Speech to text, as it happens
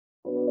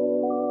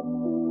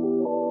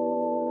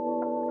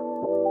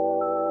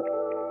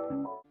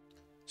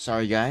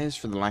Sorry guys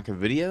for the lack of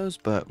videos,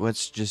 but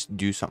let's just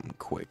do something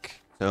quick.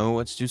 So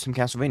let's do some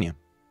Castlevania.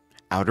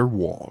 Outer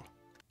Wall.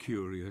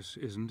 Curious,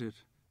 isn't it?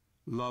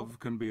 Love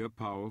can be a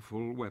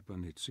powerful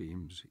weapon, it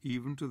seems,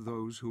 even to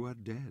those who are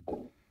dead.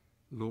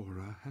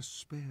 Laura has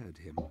spared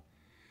him.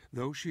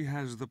 Though she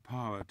has the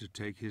power to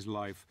take his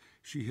life,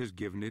 she has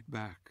given it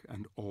back,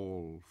 and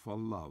all for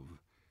love.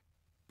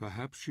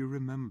 Perhaps she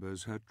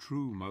remembers her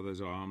true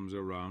mother's arms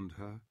around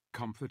her,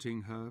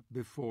 comforting her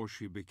before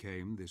she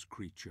became this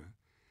creature.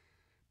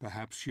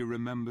 Perhaps she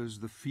remembers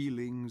the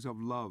feelings of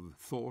love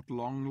thought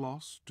long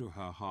lost to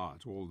her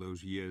heart all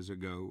those years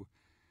ago.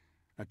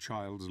 A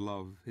child's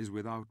love is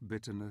without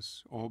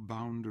bitterness or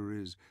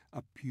boundaries,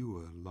 a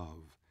pure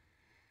love.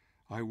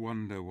 I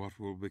wonder what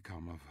will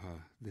become of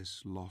her,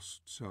 this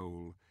lost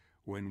soul,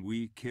 when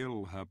we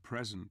kill her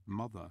present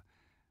mother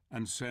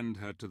and send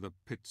her to the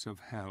pits of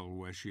hell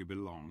where she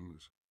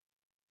belongs.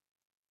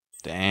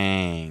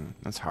 Dang,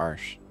 that's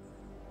harsh.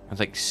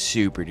 That's like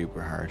super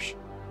duper harsh.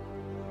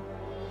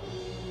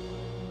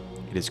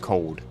 It is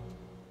cold.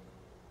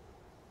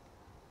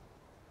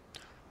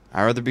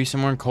 I'd rather be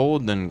somewhere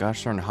cold than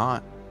gosh darn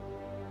hot.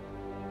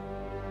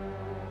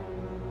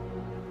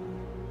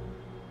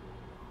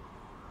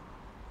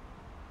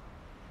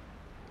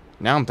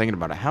 Now I'm thinking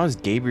about it. How is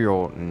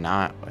Gabriel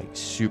not like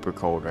super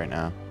cold right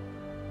now?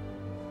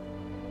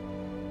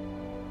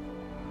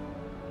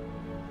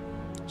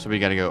 So we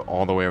gotta go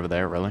all the way over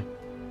there, really?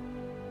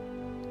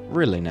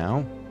 Really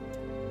now?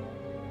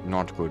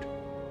 Not good.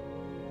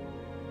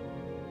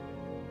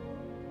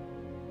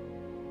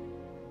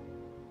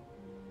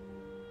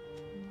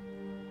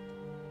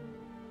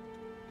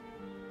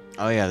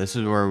 Oh yeah, this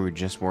is where we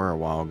just were a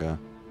while ago.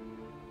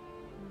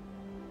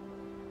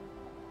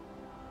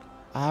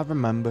 I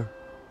remember.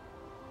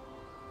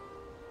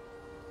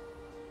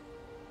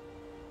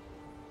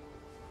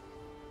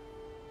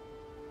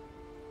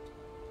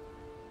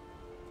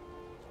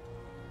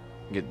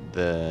 Get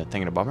the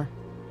thing in a bummer.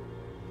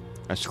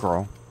 A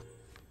scroll.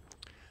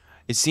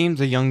 It seems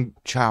a young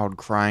child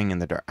crying in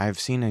the dark. I've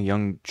seen a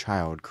young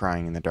child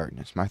crying in the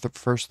darkness. My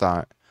first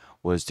thought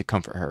was to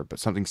comfort her, but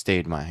something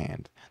stayed my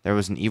hand. There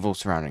was an evil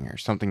surrounding her,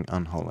 something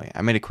unholy.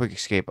 I made a quick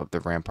escape up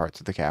the ramparts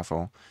of the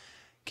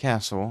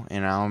castle,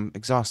 and now I'm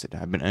exhausted.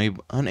 I've been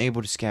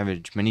unable to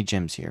scavenge many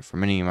gems here, for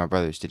many of my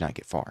brothers did not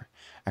get far.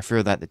 I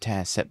fear that the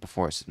task set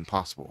before us is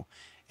impossible,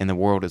 and the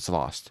world is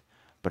lost,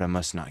 but I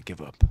must not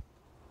give up.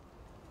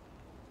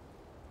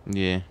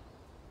 Yeah.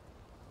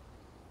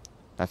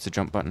 That's the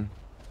jump button.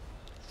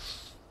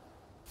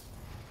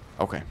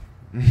 Okay.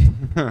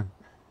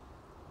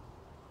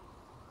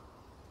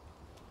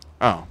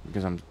 Oh,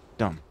 because I'm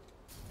dumb.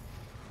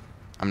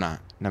 I'm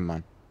not. Never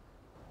mind.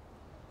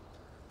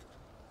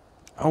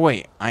 Oh,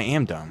 wait. I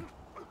am dumb.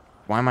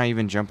 Why am I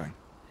even jumping?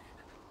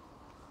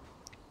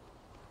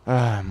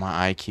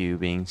 My IQ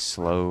being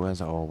slow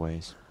as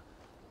always.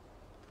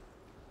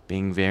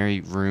 Being very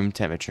room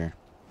temperature.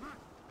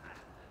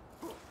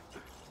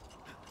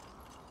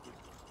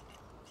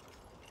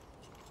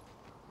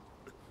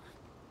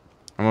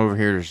 I'm over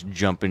here just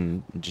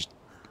jumping, just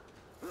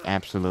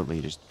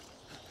absolutely just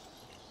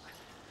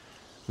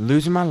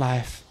losing my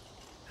life.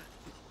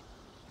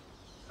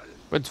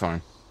 But it's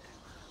fine.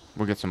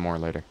 We'll get some more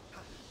later.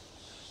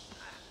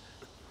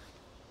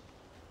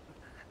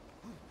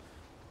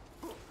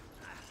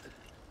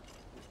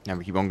 Now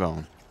we keep on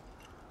going.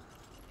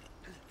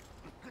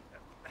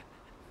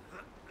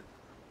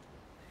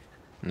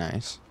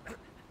 Nice.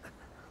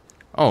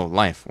 Oh,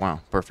 life.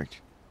 Wow,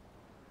 perfect.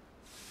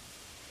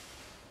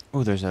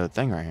 Oh, there's a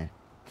thing right here.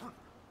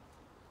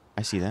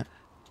 I see that.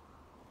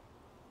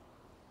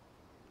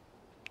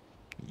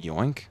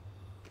 Yoink.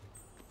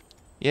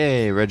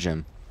 Yay, red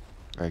gem.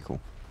 Very cool.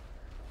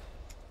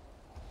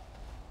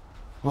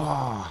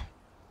 Wow.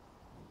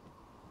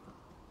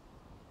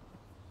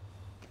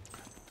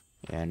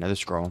 Yeah, another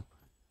scroll.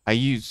 I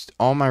used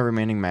all my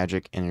remaining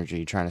magic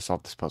energy trying to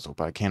solve this puzzle,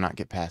 but I cannot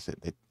get past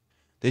it.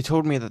 They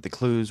told me that the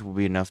clues will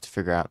be enough to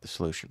figure out the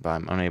solution, but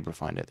I'm unable to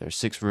find it. There are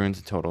 6 runes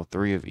in total,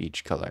 3 of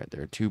each color.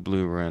 There are 2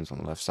 blue runes on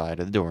the left side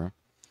of the door.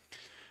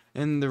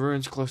 And the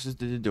runes closest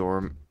to the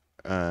door,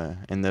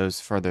 and those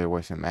further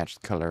away from match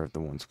the color of the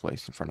ones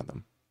placed in front of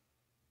them.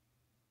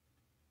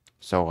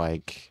 So,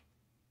 like...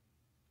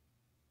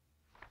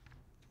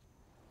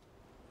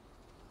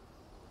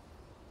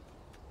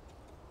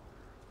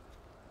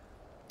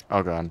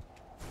 Oh, God.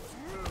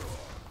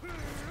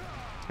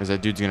 Is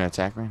that dude's gonna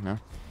attack me? No?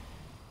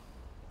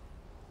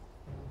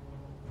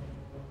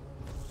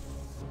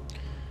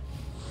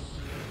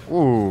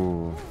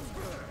 Ooh.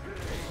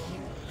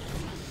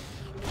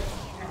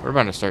 We're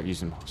about to start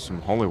using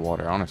some holy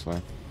water,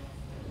 honestly.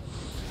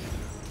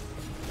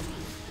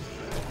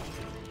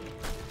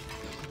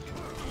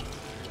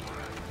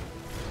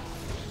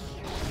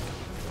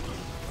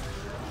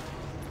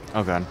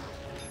 Oh, God.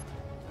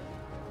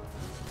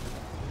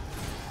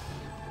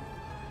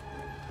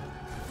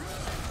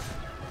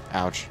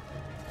 Ouch.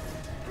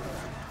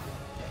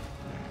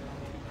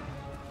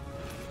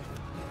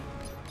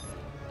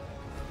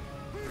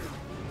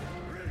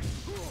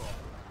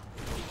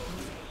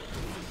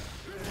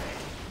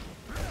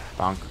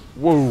 Bonk.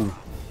 Whoa.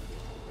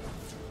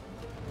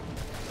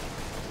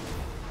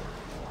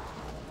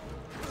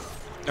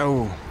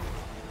 Oh.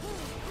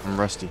 I'm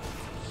rusty.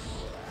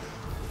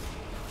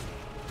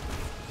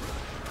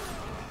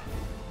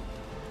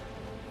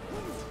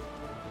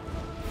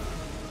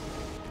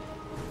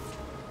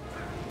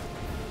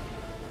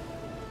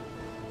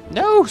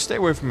 No, stay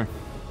away from me.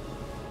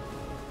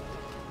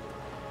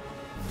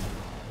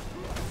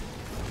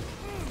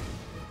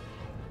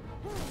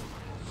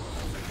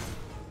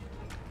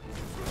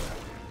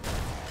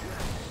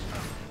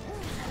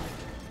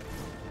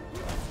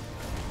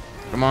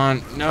 Come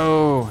on.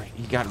 No,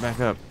 he got back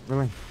up.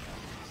 Really?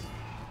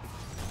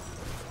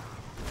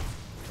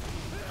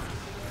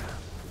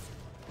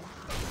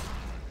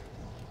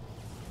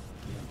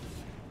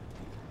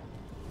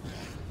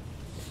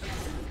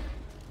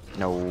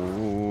 No.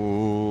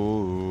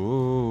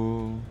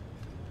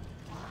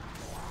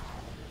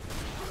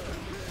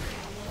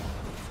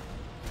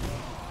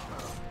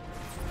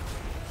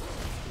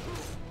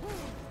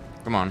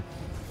 Come on.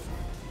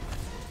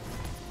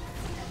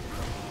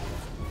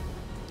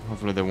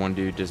 Hopefully the one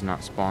dude does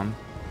not spawn.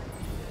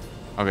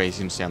 Okay, he's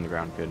gonna stay on the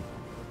ground. Good.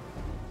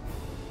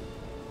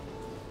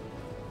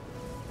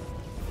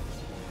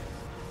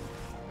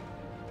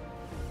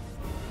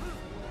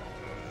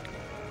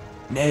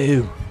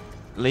 No!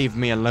 Leave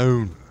me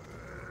alone.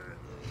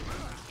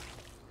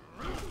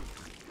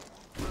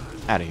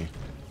 Out of here.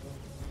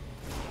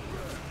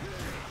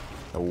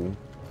 Oh.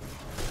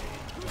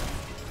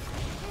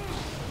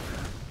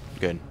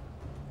 Good.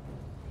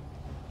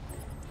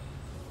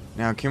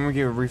 Now, can we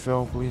get a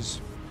refill,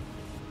 please?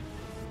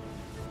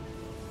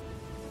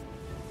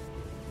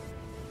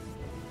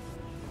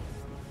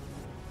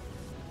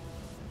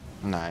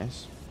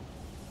 Nice.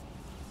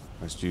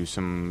 Let's do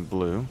some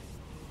blue.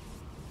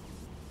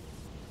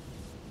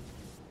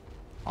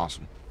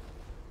 Awesome.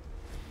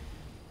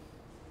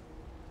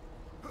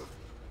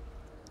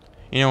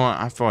 You know what?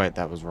 I feel like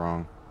that was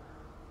wrong.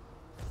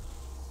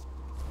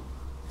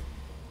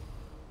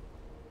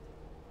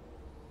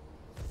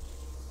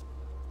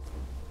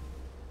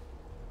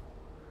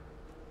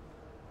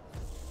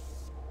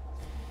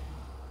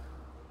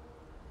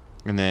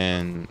 And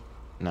then,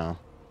 no.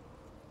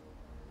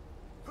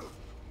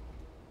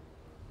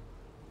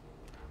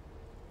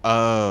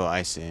 Oh,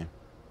 I see.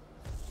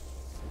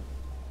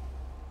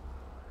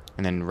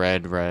 And then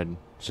red, red.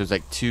 So it's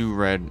like 2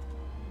 red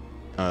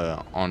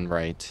on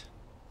right.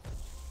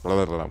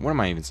 Blah, blah, blah. What am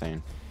I even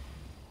saying?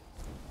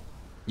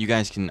 You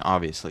guys can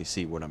obviously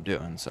see what I'm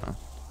doing, so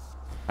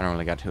I don't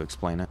really got to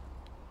explain it.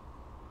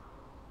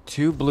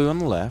 2 blue on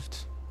the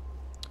left.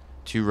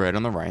 2 red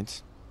on the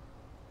right.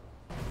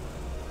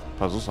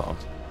 Puzzle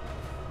solved.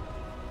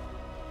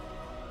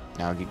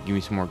 Now give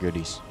me some more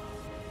goodies.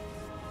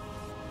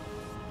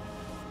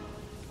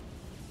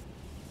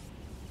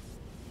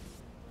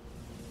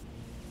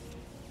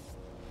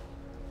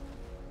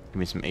 Give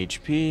me some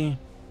HP.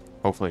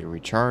 Hopefully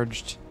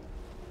recharged.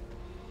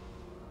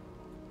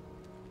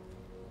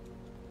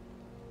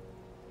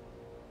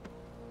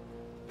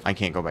 I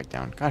can't go back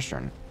down. Gosh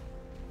darn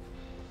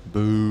it.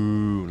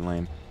 Boo.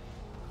 Lame.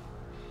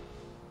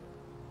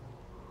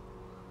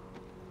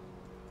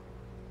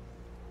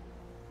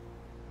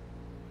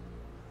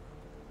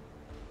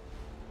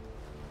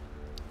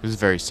 This is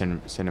very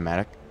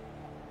cinematic.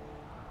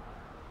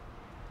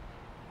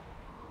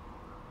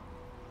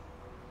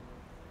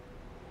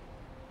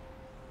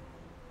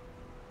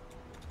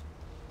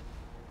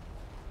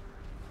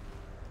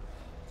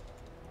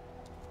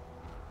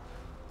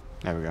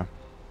 There we go.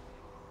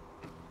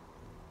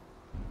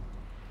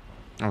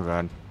 Oh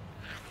god.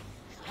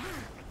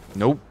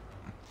 Nope.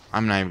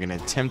 I'm not even gonna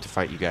attempt to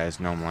fight you guys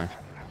normally.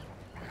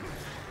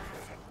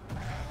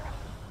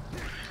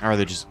 I'd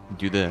rather just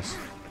do this.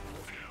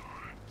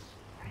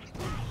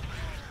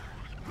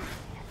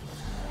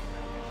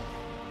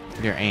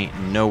 There ain't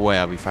no way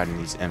I'll be fighting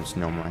these imps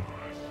normally.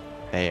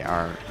 They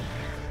are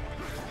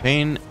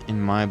pain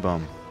in my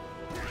bum.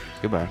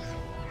 Goodbye.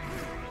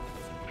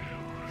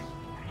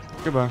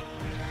 Goodbye.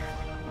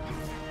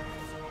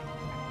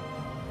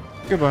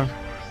 Goodbye.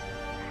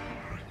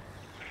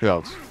 Who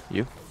else?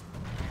 You?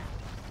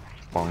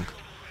 Bonk.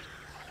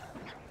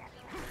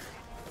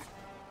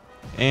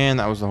 And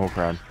that was the whole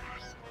crowd.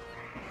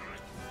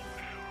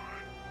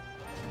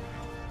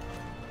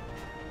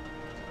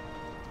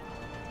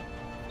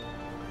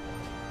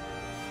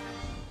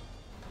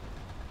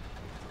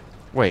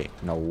 Wait,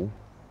 no.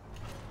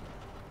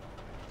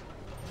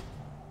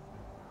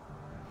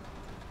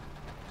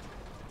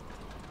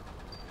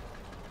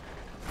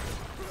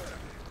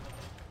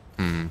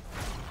 I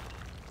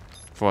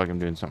feel like I'm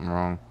doing something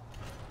wrong.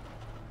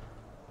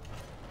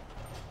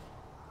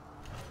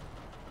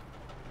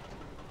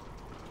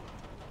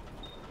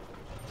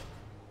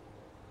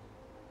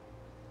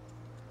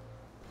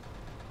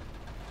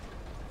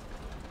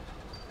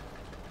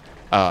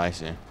 Oh, I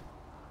see.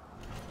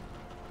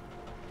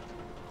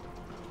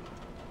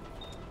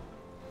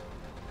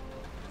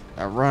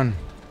 Now run.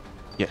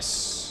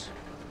 Yes.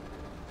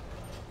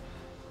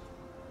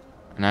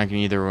 And I can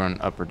either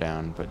run up or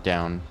down, but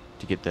down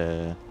to get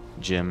the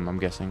gym, I'm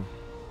guessing.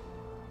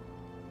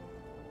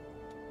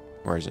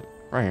 Where is it?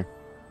 Right here.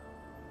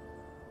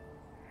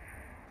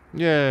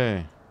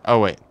 Yay! Oh,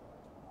 wait.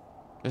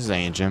 This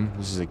ain't a gym.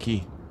 This is a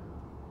key.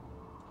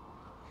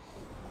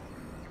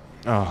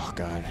 Oh,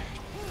 God.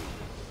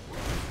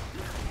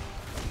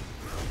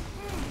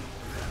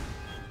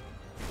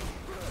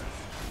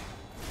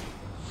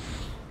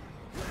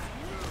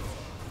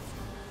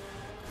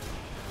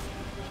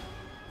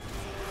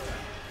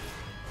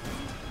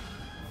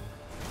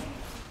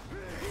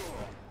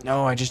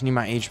 No, I just need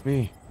my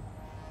HP.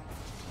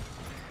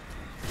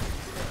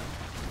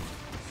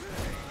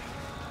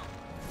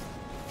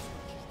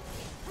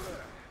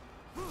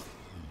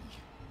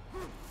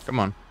 Come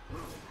on.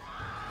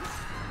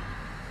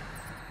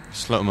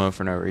 Slow-mo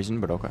for no reason,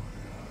 but okay.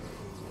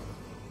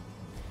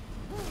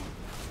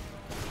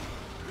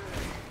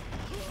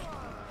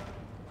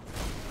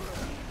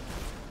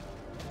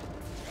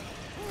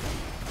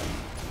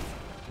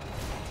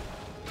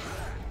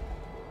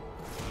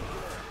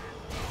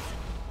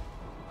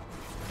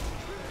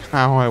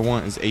 All I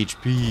want is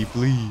HP,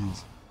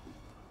 please.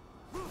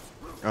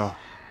 Oh.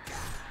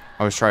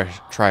 I was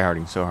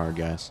try-harding so hard,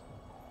 guys.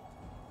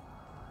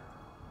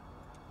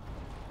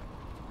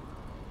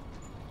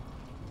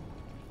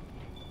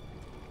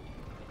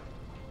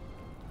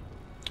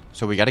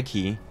 So we got a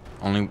key.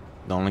 The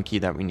only key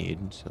that we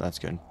need, so that's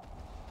good.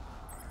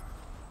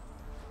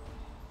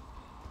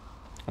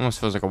 Almost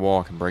feels like a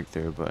wall I can break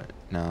through, but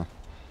no.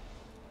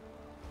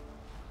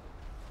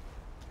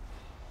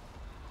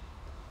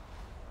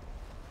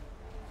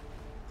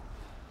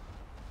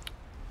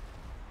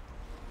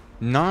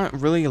 Not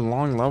really a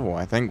long level.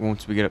 I think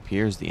once we get up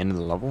here is the end of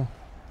the level.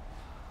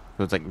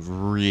 So it's like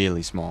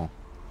really small.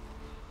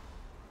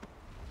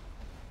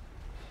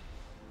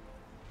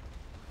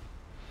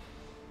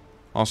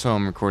 Also,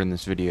 I'm recording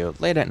this video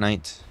late at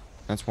night.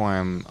 That's why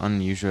I'm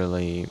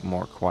unusually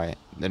more quiet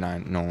than I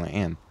normally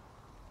am.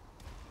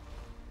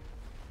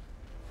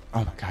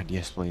 Oh my god,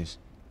 yes please.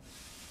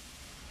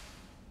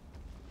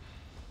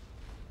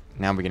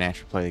 Now we can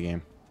actually play the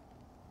game.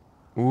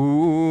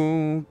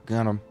 Ooh,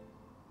 got him.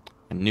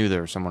 I knew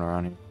there was someone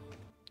around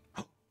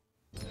here.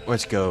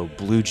 Let's go.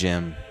 Blue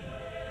gem.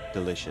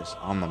 Delicious.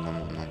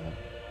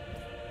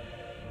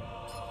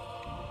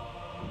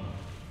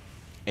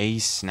 A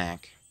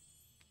snack.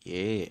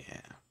 Yeah.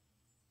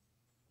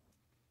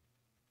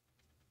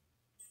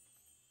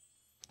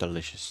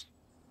 Delicious.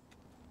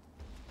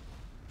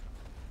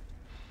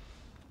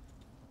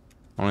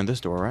 Only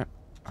this door, right?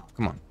 Oh,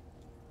 come on.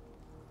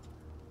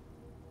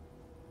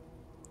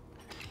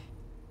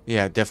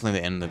 Yeah,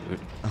 definitely the end of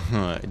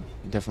the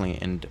definitely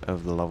end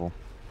of the level.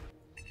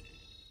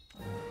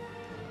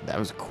 That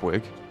was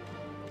quick.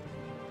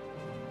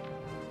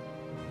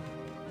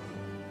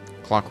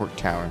 Clockwork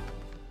Tower.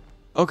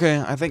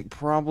 Okay, I think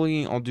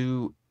probably I'll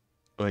do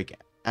like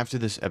after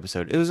this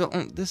episode.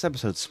 This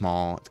episode's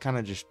small. It's kind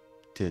of just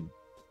to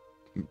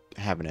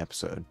have an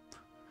episode.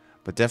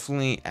 But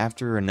definitely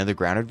after another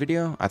grounded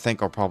video, I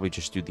think I'll probably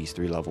just do these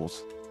 3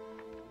 levels.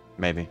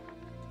 Maybe.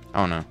 I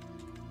don't know.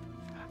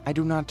 I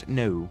do not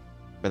know.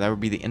 But that would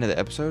be the end of the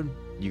episode.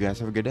 You guys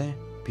have a good day.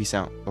 Peace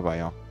out. Bye-bye,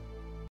 y'all.